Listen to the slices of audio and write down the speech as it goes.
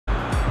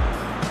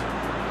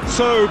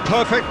So,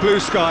 perfect blue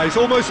skies,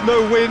 almost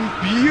no wind,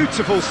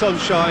 beautiful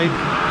sunshine.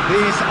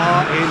 These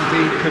are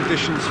indeed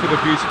conditions for the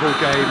beautiful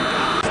game.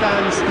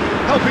 Stands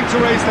helping to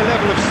raise the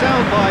level of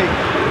sound by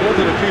more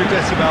than a few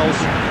decibels.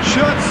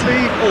 Shirt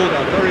sleeve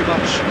order, very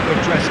much the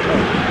dress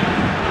code.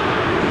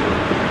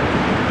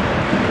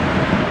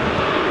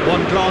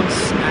 One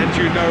glance and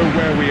you know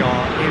where we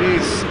are.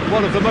 It is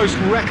one of the most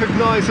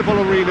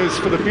recognisable arenas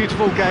for the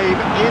beautiful game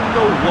in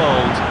the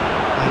world.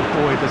 And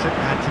boy, does it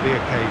add to the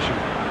occasion.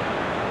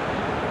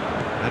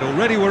 And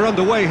already we're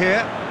underway here.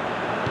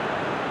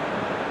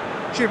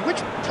 Jim, which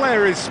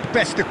player is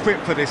best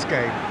equipped for this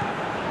game?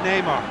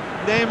 Neymar.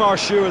 Neymar,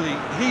 surely.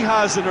 He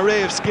has an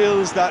array of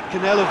skills that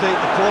can elevate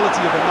the quality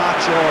of a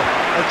match or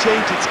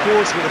change its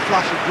course with a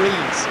flash of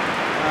brilliance.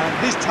 And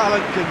his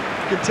talent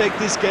can take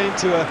this game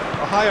to a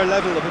higher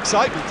level of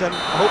excitement, and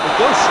I hope it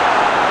does.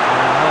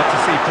 Hard to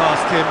see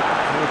past him.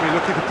 He'll be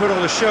looking to put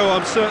on a show,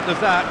 I'm certain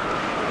of that.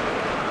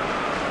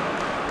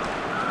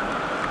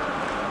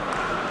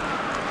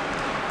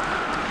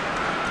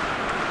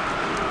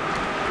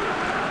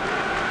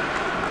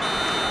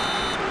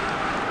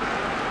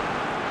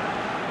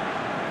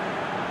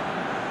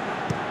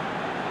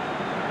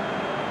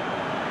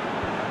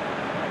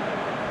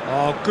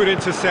 Oh, good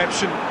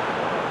interception.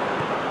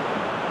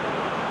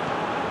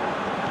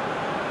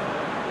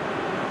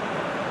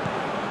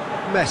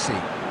 Messi.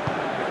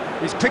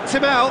 He's picked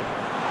him out.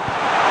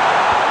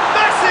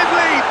 Massive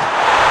leap!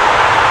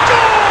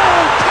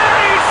 Goal!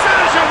 Paris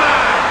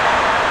Saint-Germain!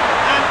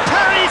 And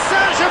Paris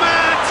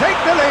Saint-Germain take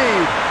the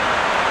lead.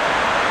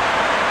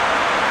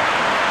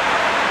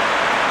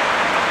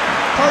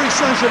 Paris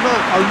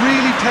Saint-Germain are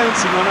really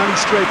pouncing on any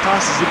stray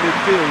passes in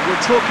midfield.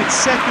 We're talking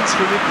seconds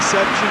from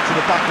interception to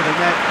the back of the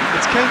net.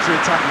 It's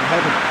counter-attacking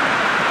heaven.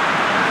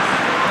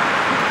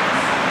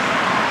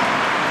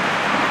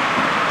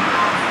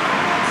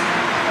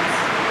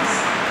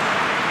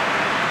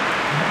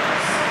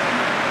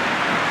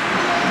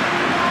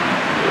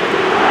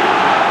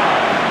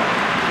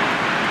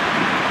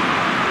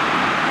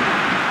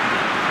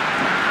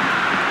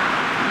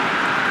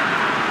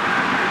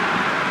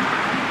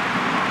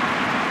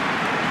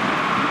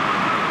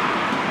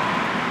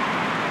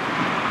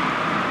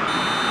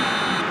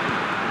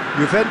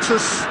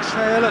 Juventus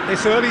trail at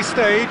this early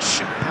stage.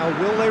 How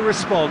will they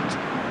respond?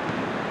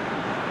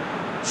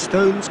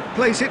 Stones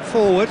plays it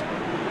forward.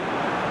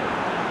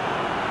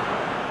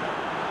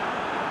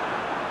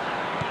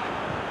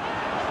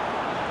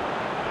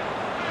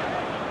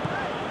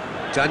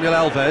 Daniel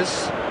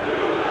Alves.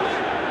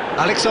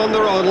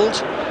 Alexander-Arnold.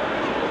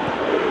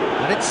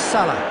 And it's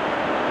Salah.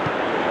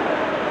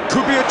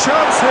 Could be a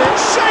chance here.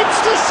 Shapes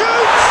to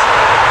shoot!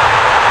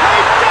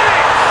 They did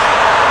it!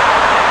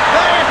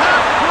 They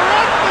have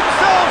brought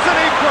themselves an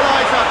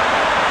equaliser!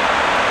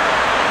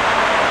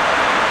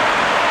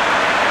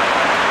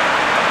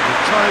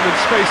 With time and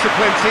space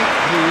aplenty,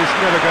 he is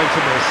never going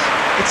to miss.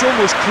 It's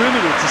almost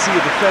criminal to see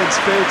a defence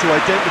fail to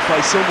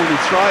identify someone who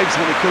thrives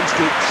when it comes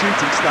to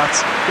shooting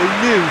stats. They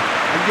knew,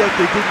 and yet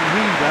they didn't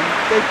read, and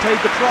they paid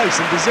the price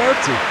and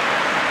deserved to.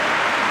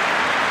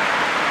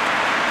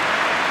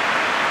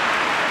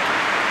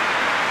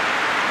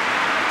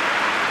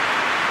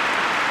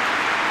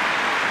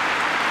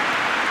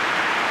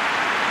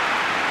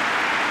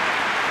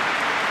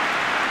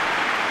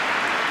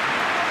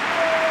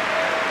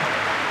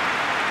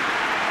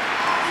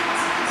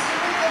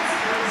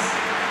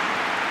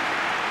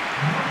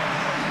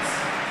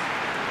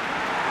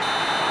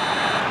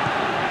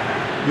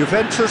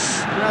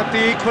 Juventus grab the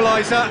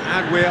equaliser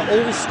and we're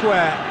all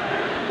square.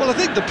 Well, I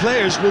think the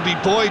players will be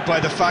buoyed by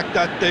the fact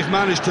that they've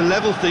managed to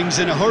level things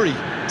in a hurry.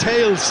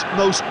 Tails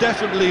most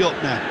definitely up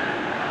now.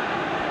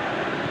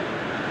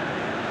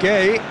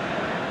 Gay.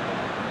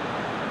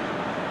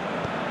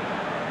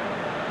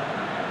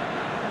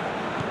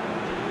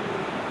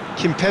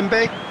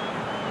 Kimpembe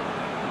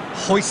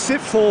hoists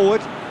it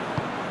forward.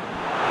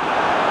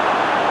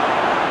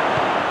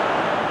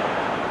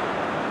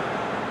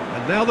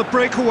 And now the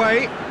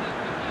breakaway.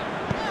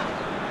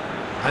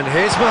 And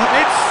here's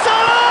Mohamed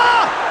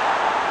Salah!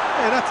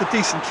 Yeah, that's a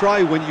decent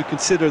try when you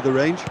consider the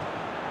range.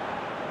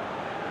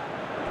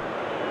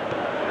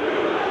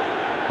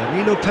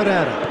 Danilo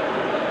Pereira.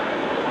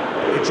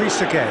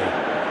 Idrissa Gueye.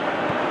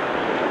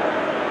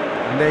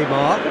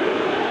 Neymar.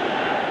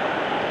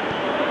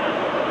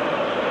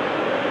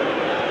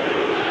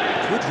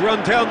 Good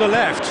run down the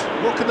left.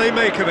 What can they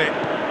make of it?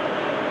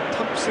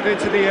 Pumps it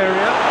into the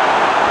area.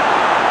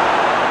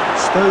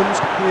 Stones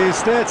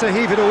is there to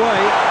heave it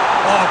away.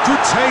 Oh, good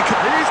take.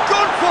 He's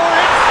gone for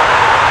it!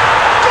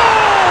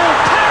 Goal!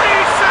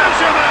 Paris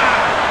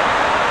Saint-Germain!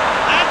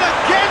 And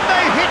again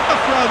they hit the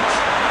front.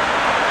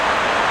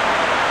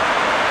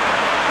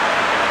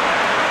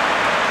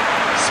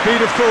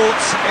 Speed of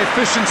thought,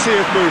 efficiency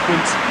of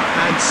movement,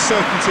 and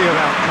certainty of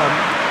outcome.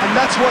 And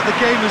that's what the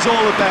game is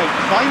all about.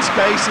 Find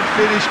space and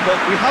finish, but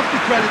we have to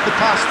credit the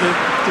passer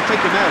to pick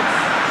him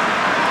out.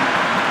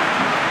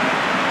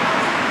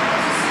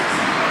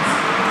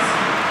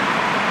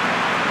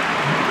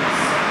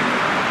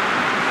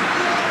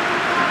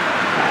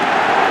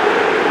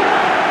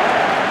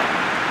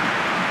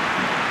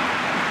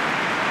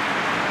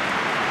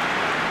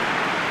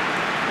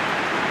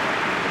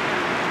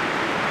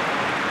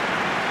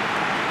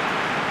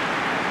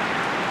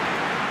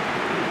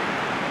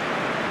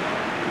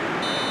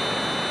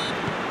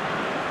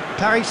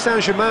 Paris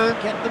Saint-Germain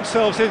get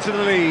themselves into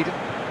the lead.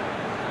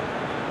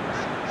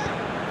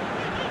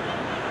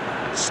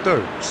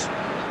 Stones.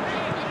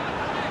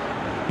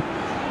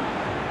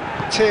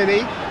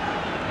 Tierney.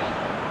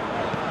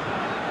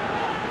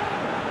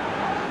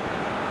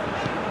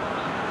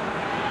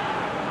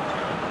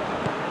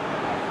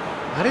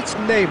 And it's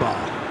Neymar.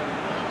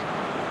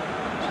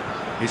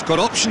 He's got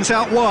options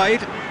out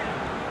wide.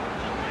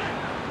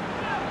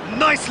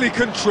 Nicely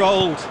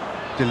controlled.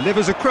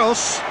 Delivers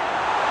across.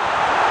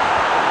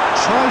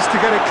 Tries to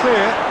get it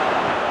clear.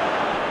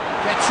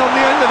 Gets on the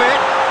end of it.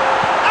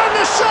 And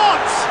the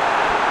shot!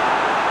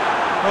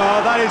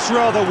 Oh, that is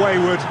rather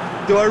wayward.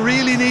 Do I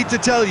really need to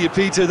tell you,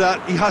 Peter,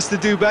 that he has to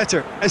do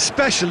better,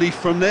 especially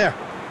from there?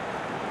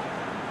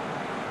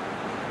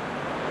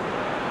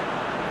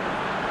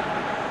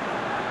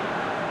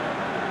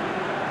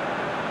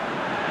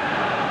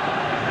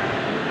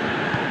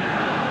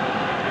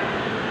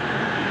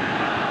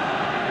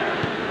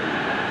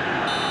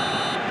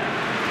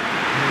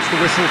 The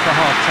whistle for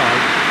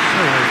half-time.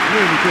 So a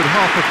really good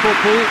half of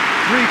football,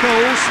 3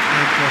 goals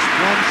and just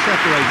one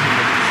separating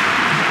them.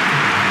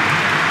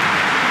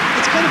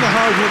 It's kind of a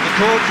hard one to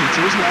call,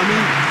 Peter, isn't it? I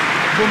mean,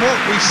 from what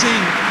we've seen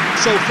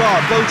so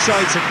far, both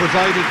sides have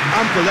provided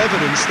ample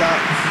evidence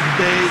that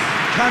they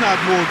can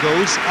add more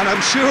goals, and I'm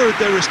sure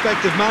their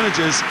respective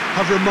managers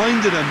have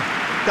reminded them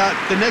that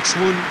the next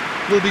one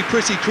will be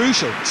pretty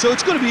crucial. So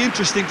it's going to be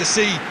interesting to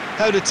see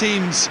how the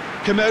teams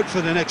come out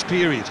for the next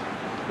period.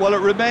 Well,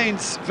 it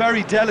remains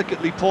very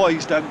delicately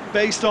poised, and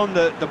based on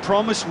the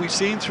promise we've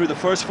seen through the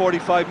first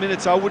 45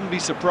 minutes, I wouldn't be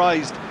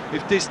surprised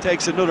if this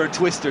takes another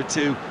twist or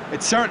two.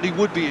 It certainly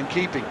would be in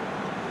keeping.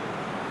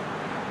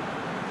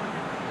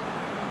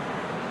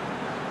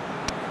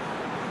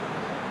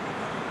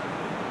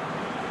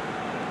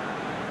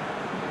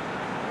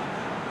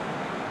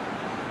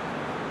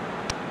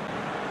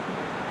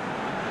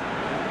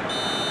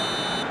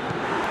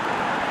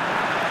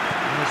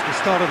 That's the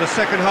start of the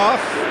second half.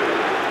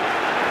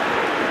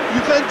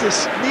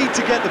 Juventus need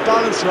to get the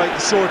balance right to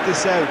sort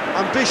this out.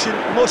 Ambition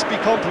must be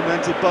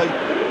complemented by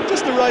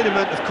just the right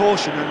amount of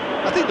caution, and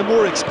I think the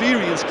more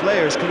experienced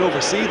players can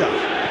oversee that.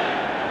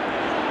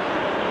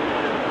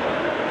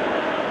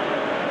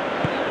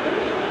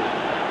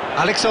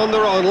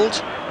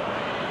 Alexander-Arnold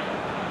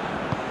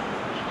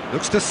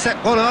looks to set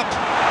one up.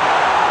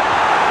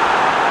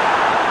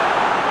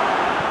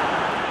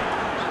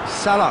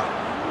 Salah.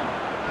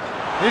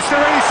 Is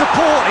there any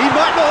support? He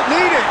might not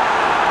need it.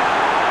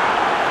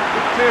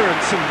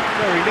 Clearance and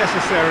very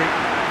necessary.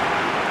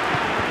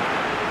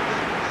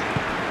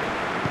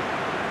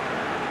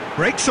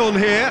 Breaks on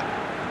here.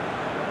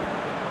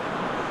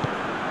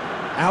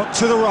 Out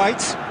to the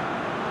right.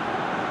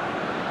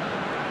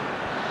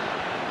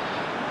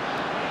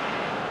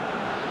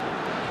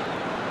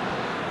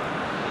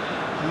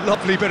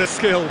 Lovely bit of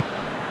skill.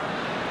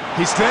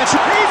 He's there. He's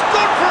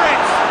gone for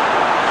it!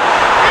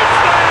 It's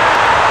there!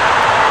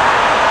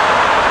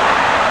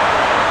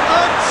 A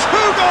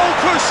 2-goal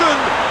cushion!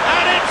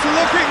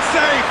 Looking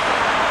safe.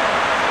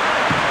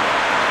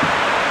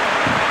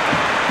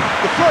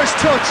 The first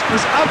touch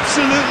was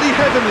absolutely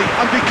heavenly,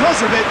 and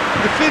because of it,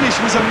 the finish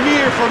was a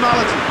mere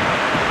formality.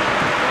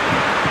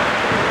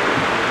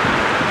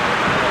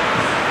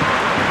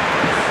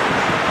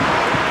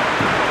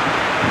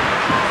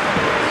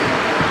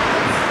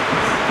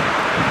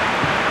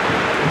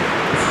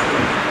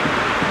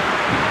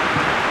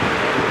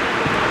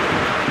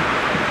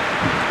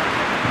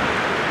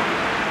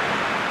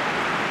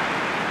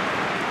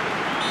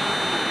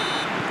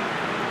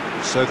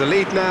 So the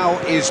lead now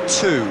is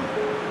 2.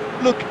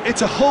 Look,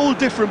 it's a whole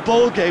different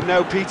ball game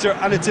now, Peter,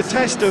 and it's a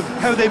test of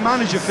how they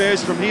manage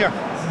affairs from here.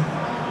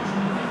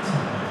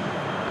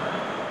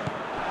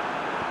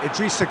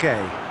 Idrissa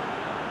Gueye.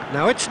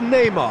 Now it's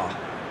Neymar.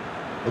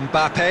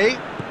 Mbappe.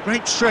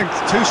 Great strength,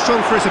 too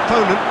strong for his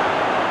opponent.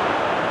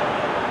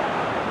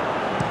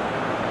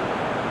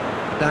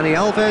 Dani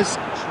Alves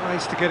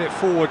tries to get it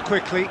forward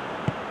quickly.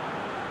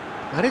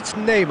 And it's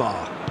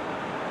Neymar.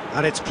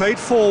 And it's played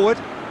forward.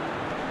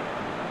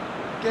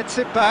 Gets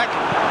it back.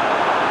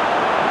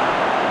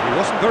 He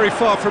wasn't very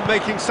far from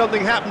making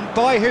something happen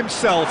by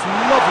himself.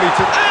 Lovely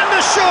to... And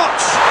the shot!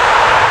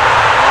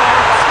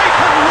 Oh,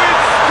 taken with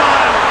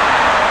style.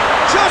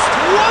 Just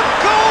one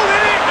goal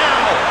in it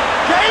now.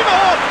 Game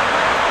on!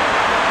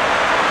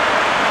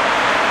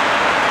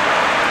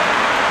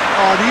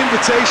 Oh, the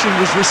invitation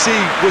was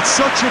received with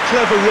such a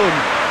clever run,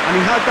 and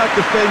he had that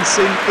defence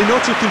in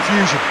utter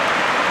confusion.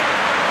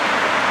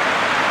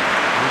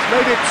 He's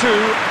made it 2,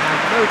 and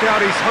no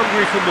doubt he's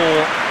hungry for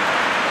more.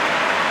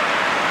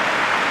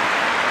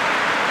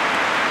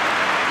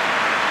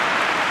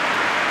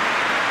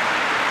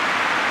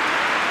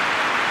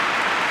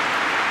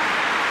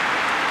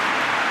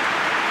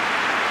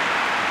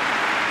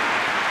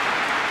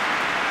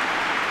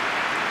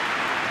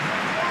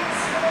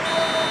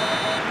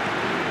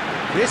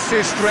 This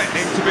is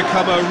threatening to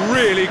become a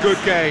really good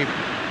game.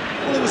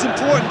 Well, it was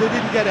important they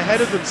didn't get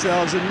ahead of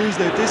themselves and lose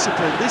their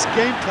discipline. This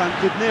game plan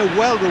could now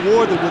well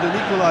reward them with an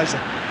equaliser.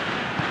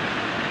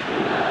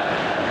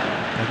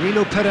 And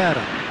Danilo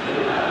Pereira.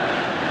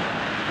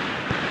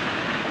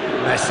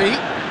 Messi.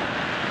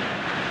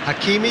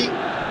 Hakimi.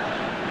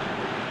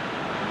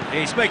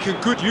 He's making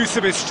good use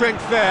of his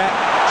strength there,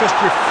 just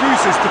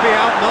refuses to be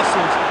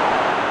out-muscled.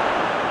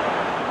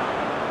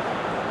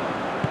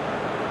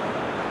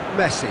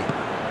 Messi.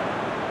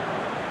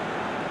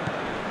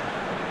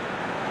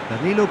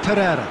 Danilo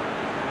Pereira.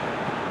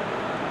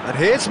 And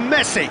here's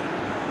Messi.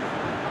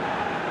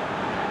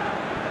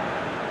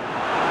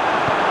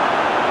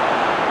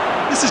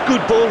 This is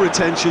good ball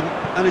retention,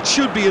 and it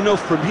should be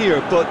enough from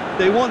here, but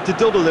they want to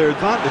double their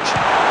advantage.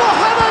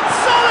 Mohamed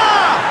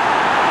Salah!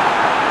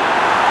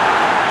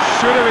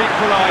 Should have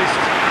equalised.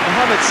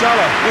 Mohamed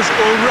Salah was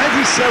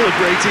already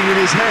celebrating in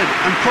his head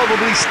and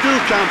probably still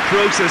can't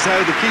process how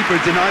the keeper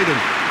denied him.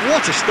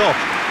 What a stop!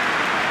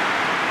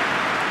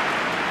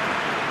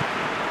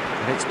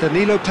 And it's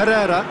Danilo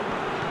Pereira.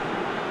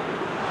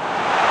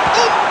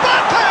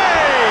 Mbappe!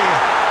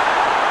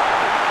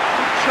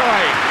 Good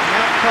try. The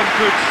outcome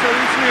could so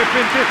easily have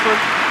been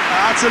different.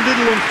 That's a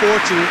little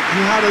unfortunate.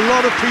 He had a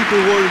lot of people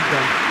worried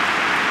then.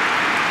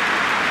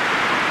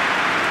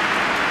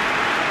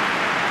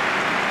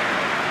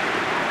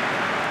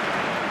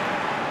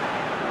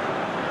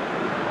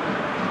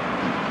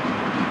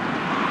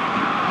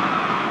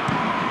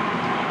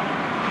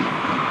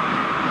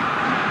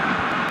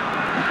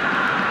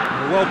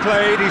 Well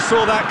played, he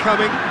saw that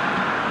coming.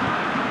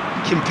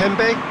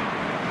 Kimpembe.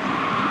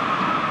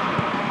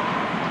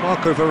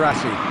 Marco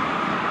Verratti.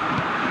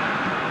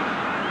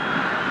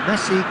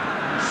 Messi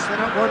set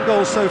up one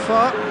goal so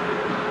far.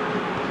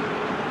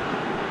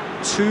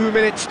 2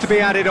 minutes to be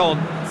added on.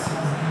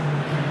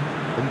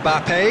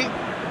 Mbappe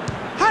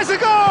has a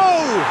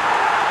goal!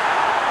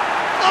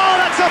 Oh,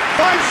 that's a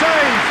fine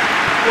save!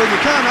 Well, you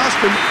can't ask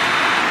him.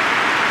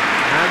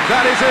 And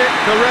that is it,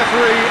 the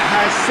referee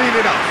has seen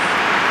enough.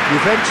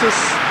 Juventus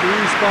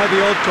lose by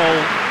the odd goal.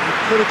 It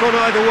could have gone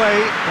either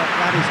way, but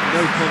that is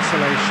no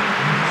consolation.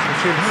 So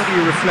Jim, how do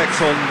you reflect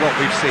on what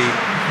we've seen?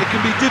 It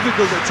can be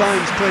difficult at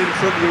times playing in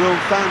front of your own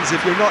fans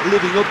if you're not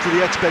living up to the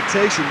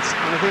expectations.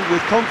 And I think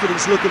with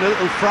confidence looking a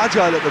little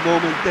fragile at the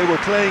moment, they were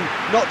playing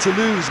not to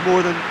lose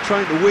more than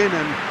trying to win,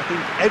 and I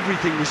think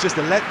everything was just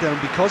a letdown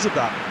because of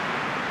that.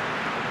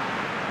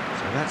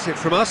 So that's it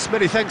from us.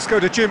 Many thanks go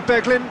to Jim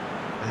Beglin,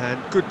 and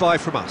goodbye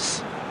from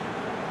us.